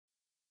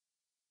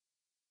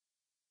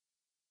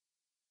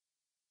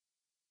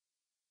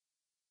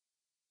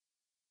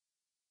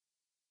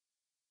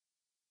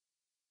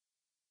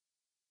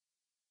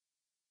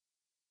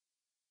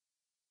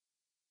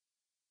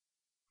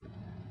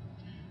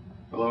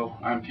Hello,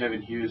 I'm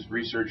Kevin Hughes,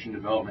 Research and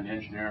Development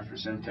Engineer for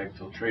Cim-Tek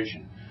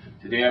Filtration.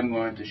 Today I'm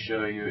going to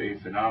show you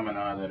a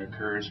phenomena that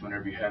occurs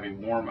whenever you have a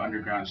warm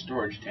underground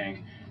storage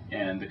tank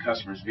and the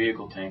customer's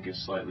vehicle tank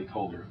is slightly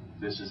colder.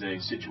 This is a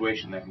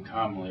situation that can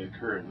commonly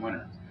occur in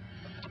winter.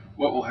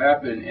 What will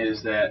happen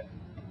is that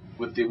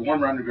with the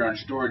warmer underground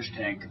storage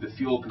tank, the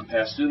fuel can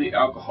pass through the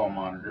alcohol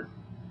monitor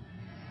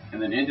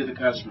and then into the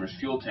customer's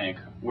fuel tank,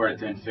 where it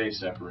then phase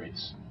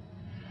separates.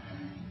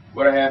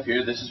 What I have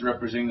here, this is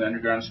representing the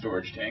underground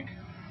storage tank.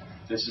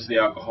 This is the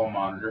alcohol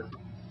monitor.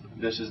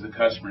 This is the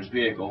customer's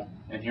vehicle.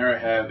 And here I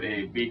have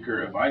a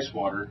beaker of ice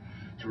water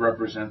to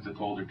represent the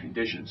colder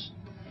conditions.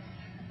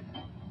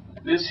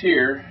 This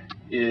here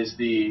is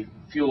the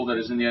fuel that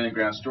is in the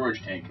underground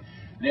storage tank.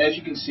 And as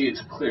you can see,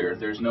 it's clear.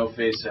 There's no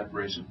phase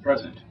separation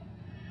present.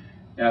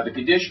 Now the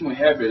condition we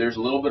have here, there's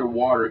a little bit of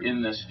water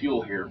in this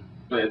fuel here,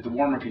 but at the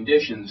warmer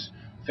conditions,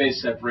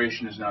 phase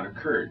separation has not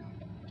occurred.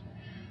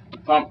 The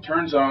pump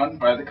turns on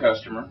by the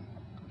customer.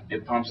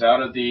 It pumps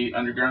out of the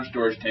underground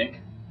storage tank,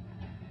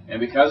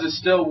 and because it's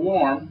still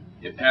warm,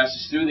 it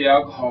passes through the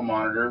alcohol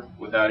monitor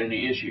without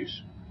any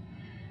issues.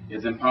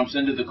 It then pumps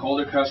into the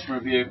colder customer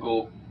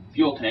vehicle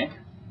fuel tank,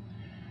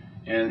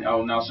 and I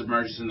will now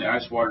submerge this in the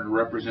ice water to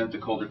represent the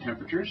colder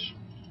temperatures.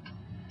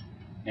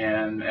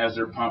 And as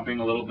they're pumping,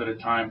 a little bit of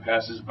time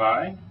passes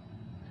by,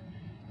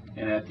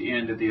 and at the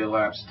end of the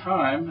elapsed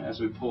time, as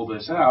we pull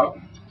this out,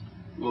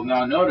 we'll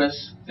now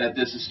notice that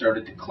this has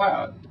started to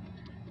cloud,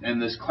 and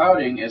this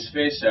clouding is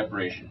phase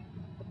separation.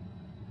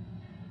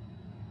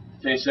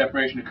 Phase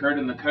separation occurred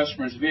in the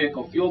customer's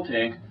vehicle fuel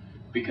tank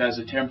because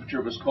the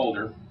temperature was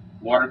colder.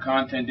 Water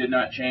content did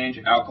not change,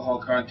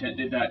 alcohol content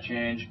did not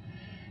change,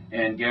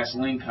 and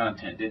gasoline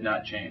content did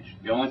not change.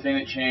 The only thing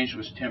that changed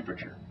was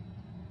temperature.